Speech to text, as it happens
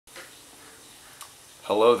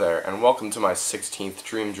Hello there, and welcome to my 16th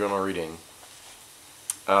Dream Journal reading.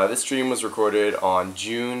 This dream was recorded on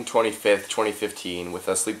June 25th, 2015 with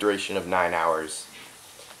a sleep duration of 9 hours.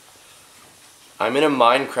 I'm in a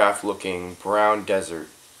Minecraft-looking brown desert,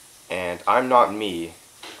 and I'm not me.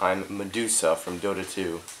 I'm Medusa from Dota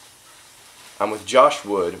 2. I'm with Josh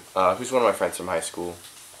Wood, who's one of my friends from high school,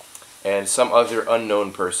 and some other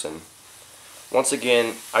unknown person. Once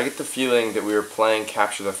again, I get the feeling that we were playing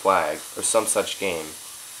Capture the Flag, or some such game,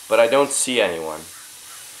 but I don't see anyone.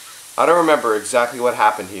 I don't remember exactly what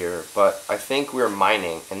happened here, but I think we were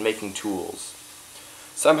mining and making tools.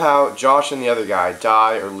 Somehow, Josh and the other guy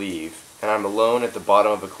die or leave, and I'm alone at the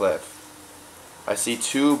bottom of a cliff. I see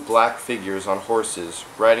two black figures on horses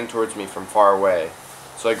riding towards me from far away,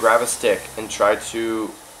 so I grab a stick and try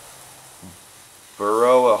to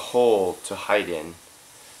burrow a hole to hide in.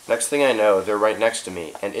 Next thing I know, they're right next to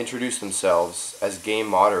me and introduce themselves as game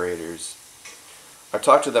moderators. I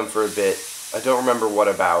talk to them for a bit, I don't remember what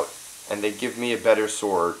about, and they give me a better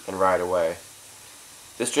sword and ride away.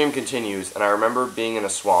 This dream continues, and I remember being in a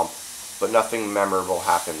swamp, but nothing memorable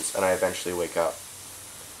happens, and I eventually wake up.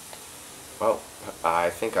 Well, I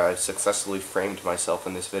think I successfully framed myself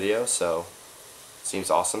in this video, so it seems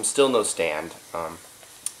awesome. Still no stand,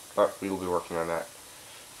 but we will be working on that.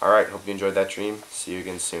 Alright, hope you enjoyed that dream. See you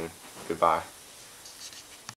again soon. Goodbye.